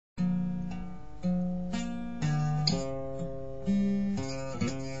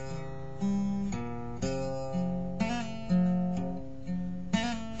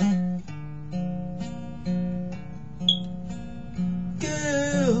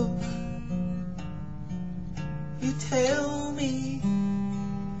tell me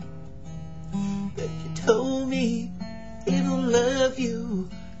that you told me he don't love you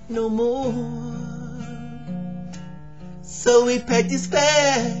no more. So he packed his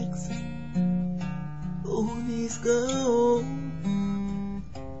bags, oh, and he's gone.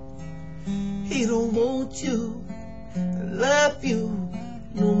 He don't want you, love you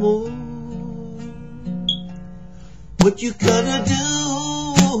no more. What you gonna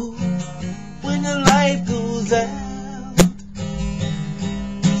do when the light goes out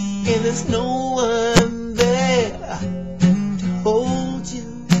and there's no one there to hold you?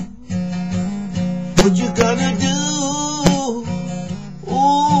 What you gonna do,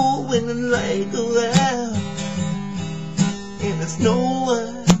 oh, when the light goes out and there's no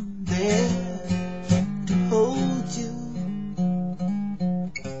one there to hold you?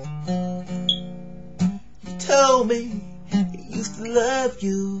 You told me he used to love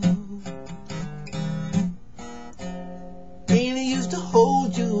you, and he used to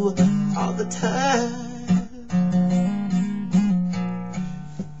hold you all the time.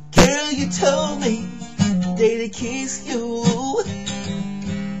 Girl, you told me they'd kiss you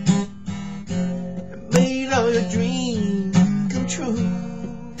and made all your dreams come true.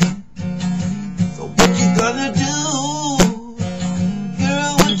 So what you gonna do